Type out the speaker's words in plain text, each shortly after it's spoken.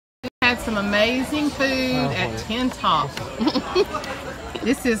had some amazing food at Tin Top.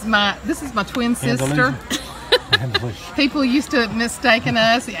 This is my twin sister. People used to mistaken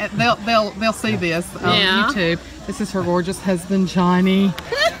us. They'll see this on YouTube. This is her gorgeous husband, Johnny.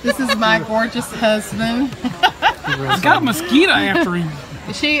 This is my gorgeous husband. He's got a mosquito after him.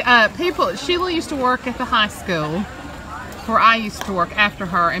 Sheila used to work at the high school where I used to work after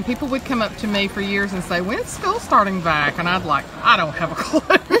her, and people would come up to me for years and say, "When's school starting back?" And I'd like, I don't have a clue.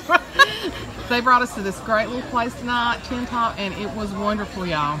 They brought us to this great little place tonight, Tin Top, and it was wonderful,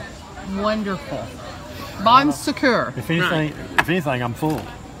 y'all. Wonderful. Bon Secour. If anything, I'm full.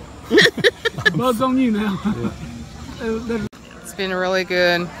 Buzz on you now. It's been really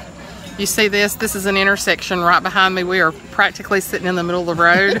good. You see this? This is an intersection right behind me. We are practically sitting in the middle of the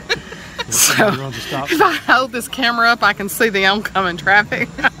road. So if I hold this camera up, I can see the oncoming traffic.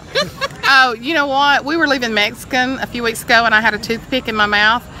 Oh, you know what? We were leaving Mexican a few weeks ago, and I had a toothpick in my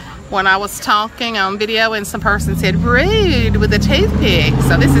mouth when I was talking on video, and some person said, "Rude with a toothpick."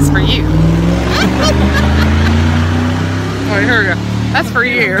 So this is for you. Oh, here we go. That's for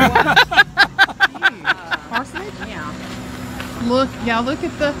you. Parsonage? Yeah. Look, y'all, look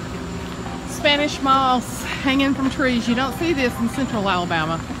at the Spanish moss hanging from trees. You don't see this in central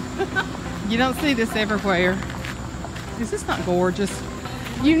Alabama. You don't see this everywhere. Is this not gorgeous?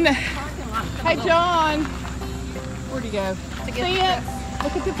 You know. Hey, John. Where'd he go? Fence.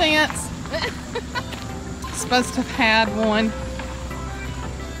 Look at the fence. Supposed to have had one.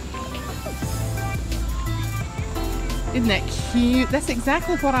 Isn't that cute? That's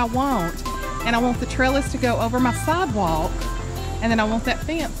exactly what I want. And I want the trellis to go over my sidewalk. And then I want that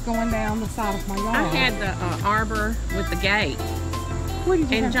fence going down the side of my yard. I had the arbor with the gate. Where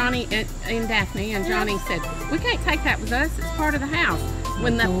did you and have Johnny and Daphne, and Johnny said, "We can't take that with us. It's part of the house."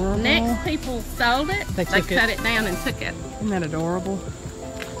 When the next people sold it, they cut it down and took it. Isn't that adorable?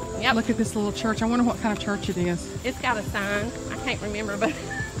 Yep. Look at this little church. I wonder what kind of church it is. It's got a sign. I can't remember, but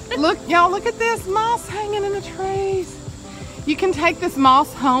look, y'all, look at this moss hanging in the trees. You can take this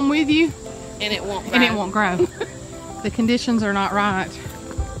moss home with you, and it won't grow. And it won't grow. The conditions are not right.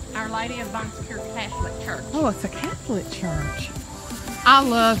 Our Lady of Bon Secour Catholic Church. Oh, it's a Catholic church.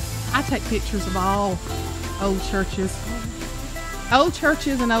 I take pictures of all old churches. Old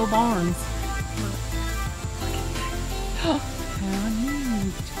churches and old barns. How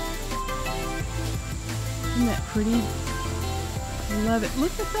neat. Isn't that pretty? Love it.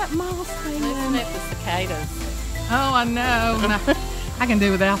 Look at that moss hanging. Listen at the cicadas. Oh, I know. I can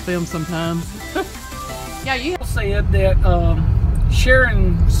do without them sometimes. Yeah, you said that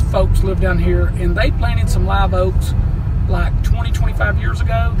Sharon's folks live down here, and they planted some live oaks like 20-25 years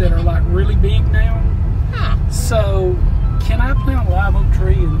ago that are like really big now. Huh. So can I plant a live oak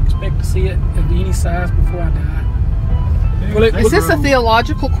tree and expect to see it of any size before I die? Well, is this a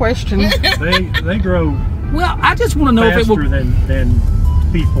theological question? They grow. Well, I just want to know if it will. than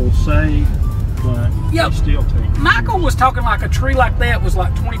people say, but yep. They still take. Michael was talking like a tree like that was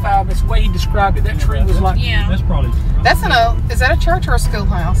like 25. That's the way he described it. That tree was like. Yeah. That's probably. That's an old. Is that a church or a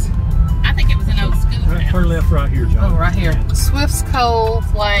schoolhouse? I think it was an old schoolhouse. Turn left right here, John. Oh, right here. Swift's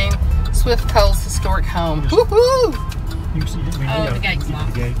Cove Lane, Swift Cole's historic home. Woohoo! You see it? The gate's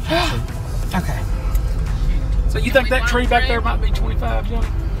locked. The gate. Okay. So you think that tree back there might be 25, John?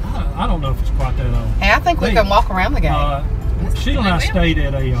 I don't know if it's quite that old. Hey, I think we can walk around the gate. Sheila and I stayed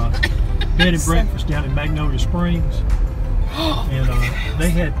at a bed and breakfast down in Magnolia Springs, and they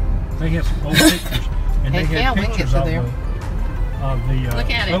had some old pictures, and they had pictures of the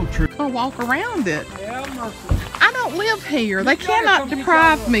oak tree. I'll walk around it. Yeah, I don't live here. They cannot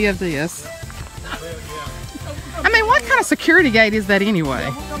deprive me of this. I mean, what kind of security gate is that anyway?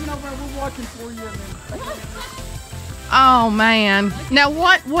 We're watching for you. Oh man! Now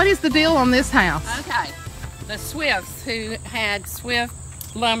what is the deal on this house? Okay, the Swifts who had Swift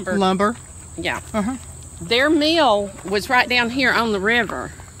lumber. Lumber. Yeah. Uh-huh. Their mill was right down here on the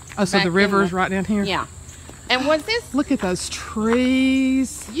river. Oh, so the river is right down here? Yeah. And was this? Look at those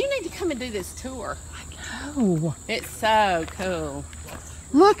trees. You need to come and do this tour. I know. It's so cool.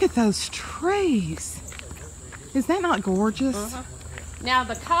 Look at those trees. Is that not gorgeous? Uh-huh. Now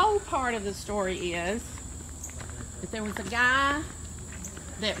the cool part of the story is that there was a guy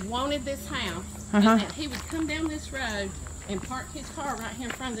that wanted this house, and that he would come down this road and park his car right here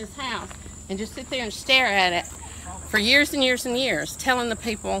in front of this house and just sit there and stare at it for years and years and years, telling the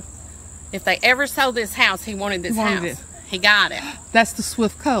people if they ever sold this house, he wanted this house. He got it. That's the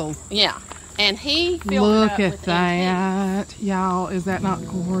Swift Cole. Yeah. And he filled it Look up at with that. Y'all, is that not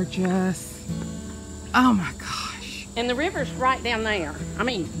gorgeous? Oh my gosh. And the river's right down there. I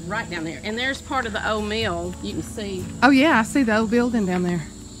mean, right down there. And there's part of the old mill you can see. Oh yeah, I see the old building down there.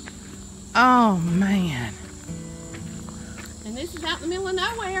 Oh man. And this is out in the middle of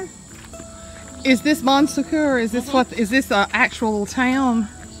nowhere. Is this Bon Secour? Is this what? Is this an actual little town?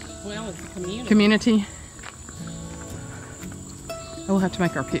 Well, it's a community. Community. We'll have to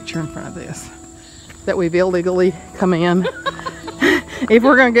make our picture in front of this. That we've illegally come in. If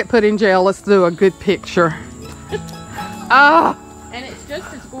we're gonna get put in jail, let's do a good picture. Oh. And it's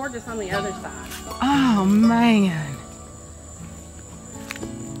just as gorgeous on the other side. Oh man.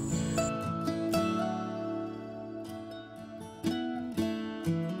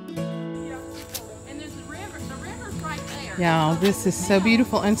 And there's the river. The river's right there. Y'all, this is so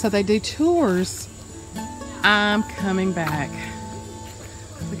beautiful. And so they do tours. I'm coming back.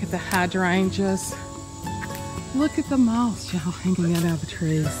 Look at the hydrangeas. Look at the moss, y'all, hanging out of the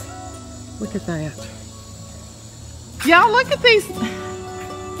trees. Look at that. Y'all, look at these.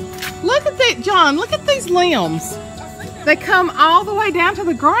 Look at that, John. Look at these limbs. They come all the way down to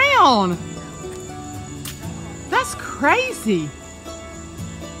the ground. That's crazy.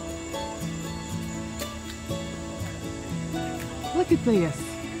 Look at this.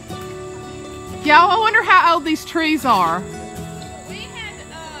 Y'all, I wonder how old these trees are. We had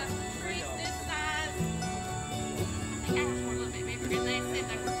trees this size. I think ours were a little bit bigger, and they said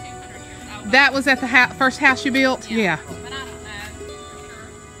they were 200 years old. That was at the first house you built? Yeah. But I don't know for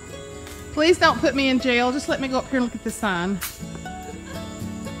sure. Please don't put me in jail. Just let me go up here and look at the sign.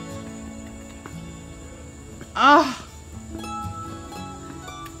 Oh.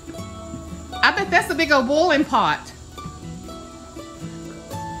 I bet that's a big old boiling pot.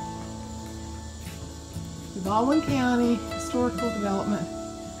 Baldwin County Historical Development.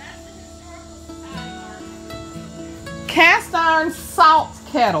 That's the historical society garden. Cast iron salt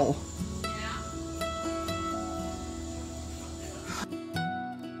kettle. Yeah.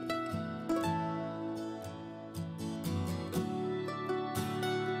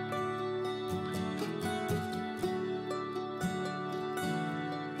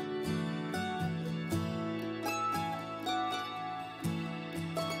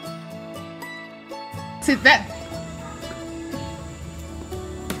 See that?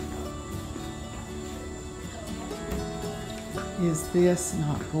 Is this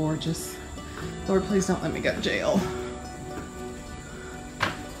not gorgeous? Lord, please don't let me go to jail.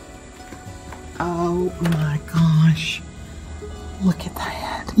 Oh my gosh. Look at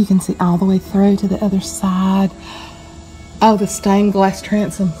that. You can see all the way through to the other side. Oh, the stained glass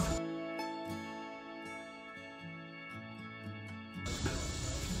transoms.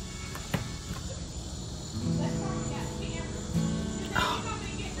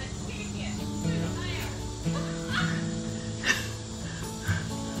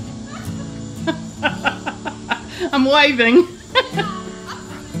 I'm waving. Did I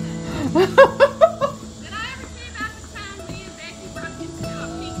ever see about the time me and Becky broke into a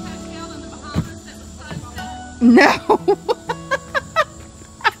pink hotel in the Bahamas that was closed down? No.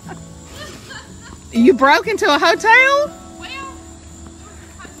 You broke into a hotel? Well, there was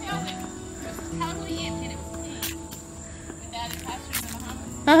a hotel that was totally empty and it was pink. And Daddy passed through the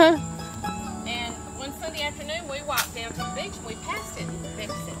Bahamas. Uh-huh. And one Sunday afternoon we walked down to the beach and we passed it. And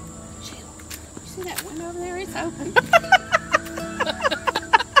Becky said, Sheila, you see that window over there? It's open.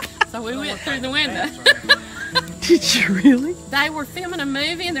 So we went through the window. Did you really? They were filming a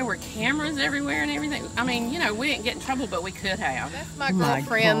movie and there were cameras everywhere and everything. I mean, you know, we didn't get in trouble, but we could have. That's my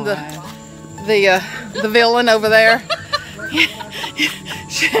girlfriend, the villain over there.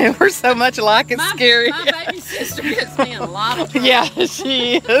 We're so much alike, it's scary. My baby sister gets me in a lot of trouble. Yeah,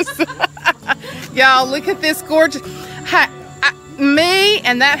 she is. Y'all, look at this gorgeous. Me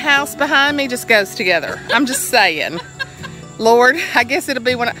and that house behind me just goes together. I'm just saying. Lord, I guess it'll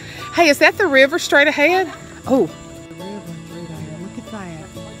be when I... Hey, is that the river straight ahead? Oh. The river through there. Look at that.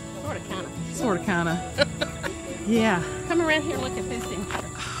 Sort of, kind of. Sort of, kind of. Yeah. Come around here and look at this thing.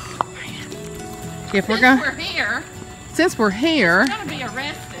 Oh, man. If we're Since we're here, gonna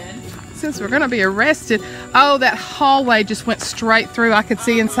be arrested. Oh, that hallway just went straight through. I could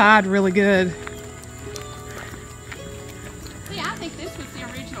see inside really good. See, I think this was the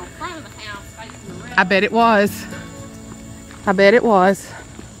original front of the house facing the river. I bet it was. I bet it was.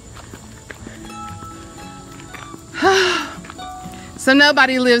 So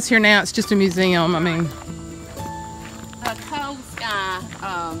nobody lives here now. It's just a museum. I mean, A cold sky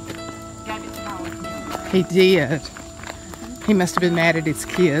gave it to Howard. he did. He must have been mad at his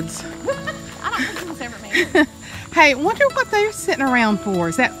kids. I don't think he was ever married. Hey, wonder what they're sitting around for.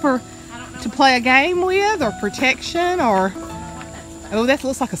 Is that for to play a game with, or protection, or? Oh, that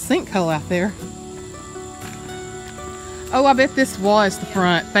looks like a sinkhole out there. Oh, I bet this was the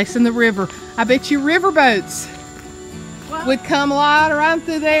front, facing the river. I bet you river boats. Well, would come right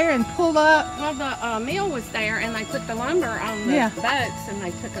through there and pull up. Well, the mill was there, and they put the lumber on the boats, and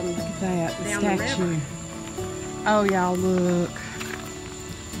they took them Look at that, the down statue. the river. Oh, y'all, look.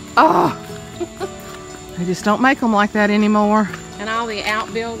 Oh! They just don't make them like that anymore. And all the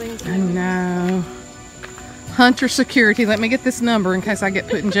outbuildings. I know. Hunter Security. Let me get this number in case I get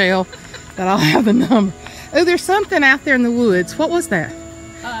put in jail. That I'll have the number. Oh, there's something out there in the woods. What was that?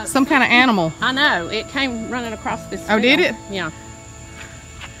 Some kind of animal. I know. It came running across this Oh, field. did it? Yeah.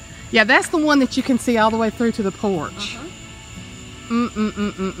 Yeah, that's the one that you can see all the way through to the porch.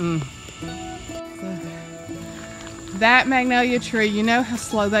 That magnolia tree, you know how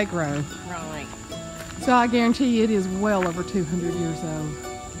slow they grow. Right. So I guarantee you it is well over 200 years old.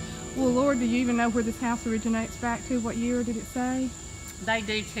 Well, Lord, do you even know where this house originates back to? What year did it say? They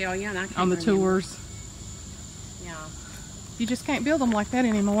do tell you, and I can't On the remember. tours. Yeah. You just can't build them like that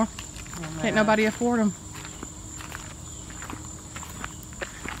anymore. Can't nobody afford them.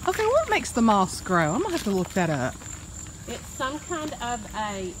 Okay, what makes the moss grow? I'm gonna have to look that up. It's some kind of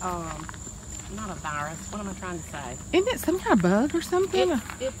a, not a virus. What am I trying to say? Isn't it some kind of bug or something?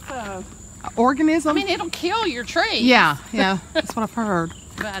 It's Organism? I mean, it'll kill your tree. Yeah, that's what I've heard.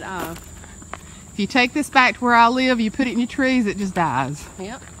 But, if you take this back to where I live, you put it in your trees, it just dies.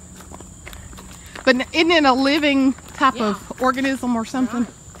 Yep. But isn't it a living type of organism or something?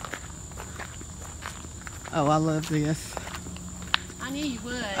 Right. Oh, I love this. I knew you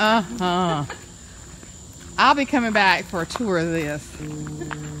would. I'll be coming back for a tour of this.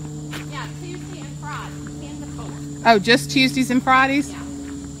 Yeah, Tuesday and Friday, 10 to 4. Oh, just Tuesdays and Fridays? Yeah.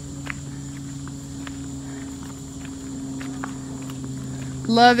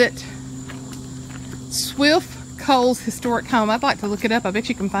 Love it. Swift Cole's Historic Home. I'd like to look it up. I bet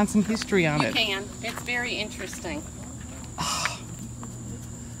you can find some history on it. You can. It's very interesting. I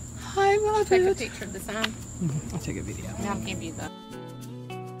love Take a it. picture of the sign. I'll take a video. And I'll give you the...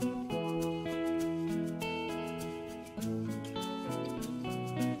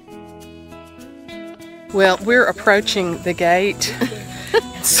 Well, we're approaching the gate.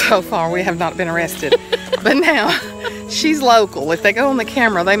 So far, we have not been arrested. But now, she's local. If they go on the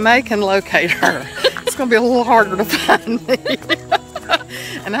camera, they may can locate her. It's going to be a little harder to find me.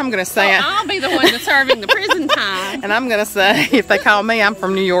 And I'm going to say... I'll be the one that's serving the prison time. And I'm going to say, if they call me, I'm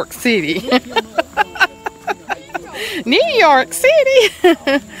from New York City. New York City!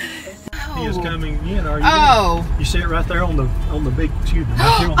 He is coming in. Are you? Oh. You see it right there on the big. Excuse me.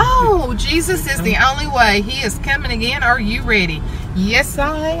 Oh, Jesus is the only way. He is coming again. Are you ready? Yes,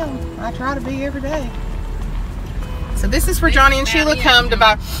 I am. I try to be every day. So this is where Johnny and Sheila come to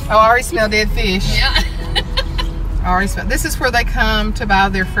buy. Oh, I already smell dead fish. Yeah. I already smell. This is where they come to buy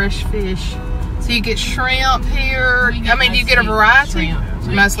their fresh fish. So you get shrimp here. I mean, do you get a variety?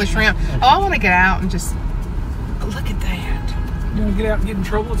 Mostly shrimp. Oh, I want to get out and just look at that. You want to get out and get in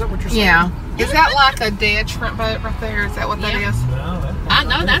trouble? Is that what you're saying? Yeah. Is that like a dead shrimp boat right there? Is that what that is? I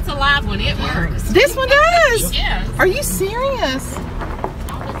know that's a live one. It works. This one does? Yes. Are you serious?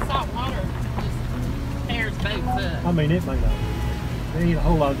 All the salt water just tears boats up. I mean, it may not. There ain't a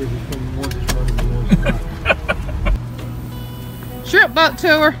whole lot of difference between one that's running and one that's not. Shrimp boat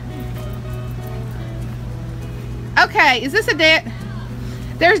tour. Okay, is this a dead?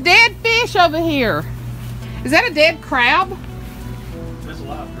 There's dead fish over here. Is that a dead crab? That's a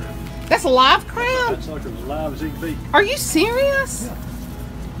live crab. That's a live crab? That sucker's alive as he can be. Are you serious? Yeah.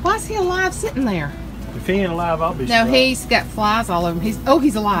 Why is he alive sitting there? If he ain't alive, I'll be No, surprised. he's got flies all over him.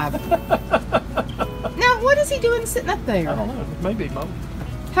 He's alive. Now, what is he doing sitting up I there? don't know. It may be molting.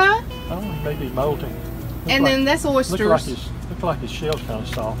 Huh? I don't know. It may be molting. And then that's oysters. Look like his shell's kind of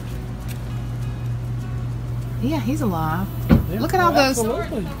soft. Yeah, he's alive. Yeah, Look at all those.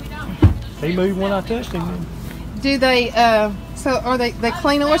 absolutely. He moved when I touched him. Do they, so are they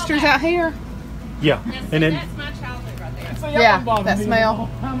clean oysters out here? Yeah. And then, That's my childhood right there. See, Yeah, don't bother that me. smell.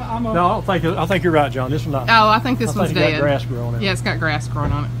 no, I think you're right, John. This one's not. Oh, I think this I one's think it got dead. grass growing in it. Yeah, it's got grass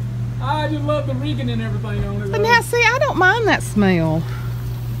growing on it. I just love the rigging and everything on it. But now, see, I don't mind that smell.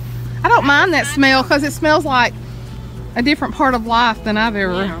 I don't mind that smell because it smells like a different part of life than I've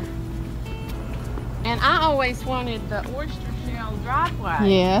ever. Yeah. And I always wanted the oyster shell driveway.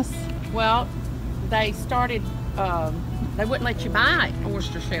 Yes. Well, they started, they wouldn't let you buy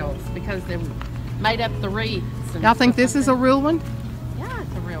oyster shells because they made up the reefs. Y'all think this is a real one? Yeah,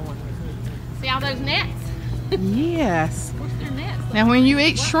 it's a real one. See all those nets? Yes. What's their nets? Now, when you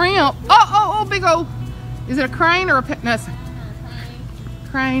eat shrimp, oh, big old, is it a crane or a pet? No, it's a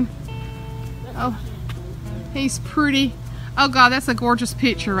crane. Oh, he's pretty. Oh God, that's a gorgeous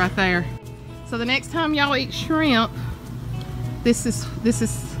picture right there. So the next time y'all eat shrimp, this is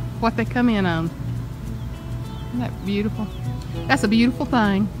what they come in on. Isn't that beautiful? That's a beautiful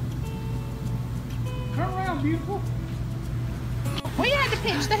thing. Turn around, beautiful. We had to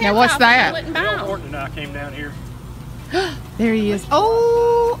pitch the house. Now what's off that? and Bill Horton and I came down here. There he is.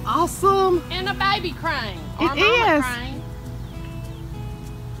 Oh, awesome. And a baby crane. It Our mama is. crane.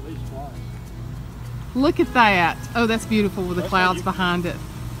 Look at that. Oh, that's beautiful with the clouds behind it.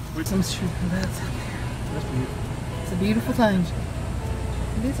 That's It's a beautiful thing.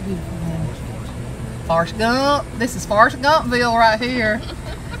 It is a beautiful thing. Forrest Gump. This is Forrest Gumpville right here.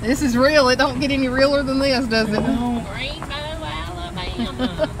 This is real. It don't get any realer than this, does it? Greenbow, Alabama.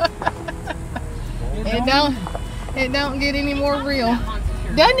 It don't get any more real. Bon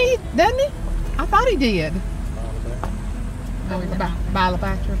Secour. Doesn't he? Doesn't he? I thought he did. By the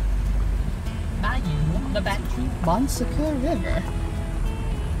battery. Bayou, the battery. Bon Secour River.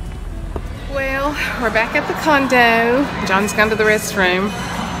 Well, we're back at the condo. John's gone to the restroom,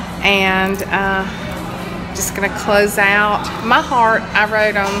 and just gonna close out. My heart, I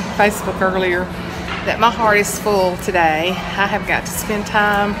wrote on Facebook earlier that my heart is full today. I have got to spend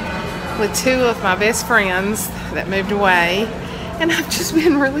time with two of my best friends that moved away, and I've just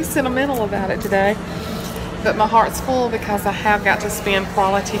been really sentimental about it today. But my heart's full because I have got to spend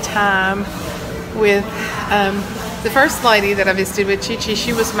quality time with the first lady that I visited with, Chi-Chi.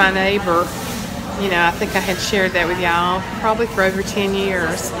 She was my neighbor. You know, I think I had shared that with y'all probably for over 10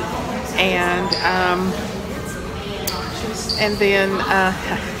 years. And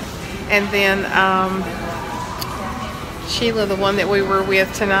then Sheila, the one that we were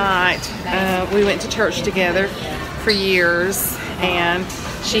with tonight, we went to church together for years, and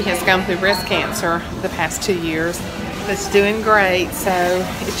she has gone through breast cancer the past 2 years, but it's doing great. So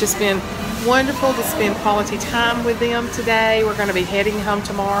it's just been wonderful to spend quality time with them today. We're going to be heading home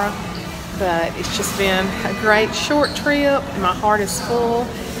tomorrow, but it's just been a great short trip, and my heart is full,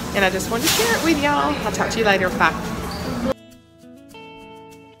 and I just wanted to share it with y'all. I'll talk to you later. Bye.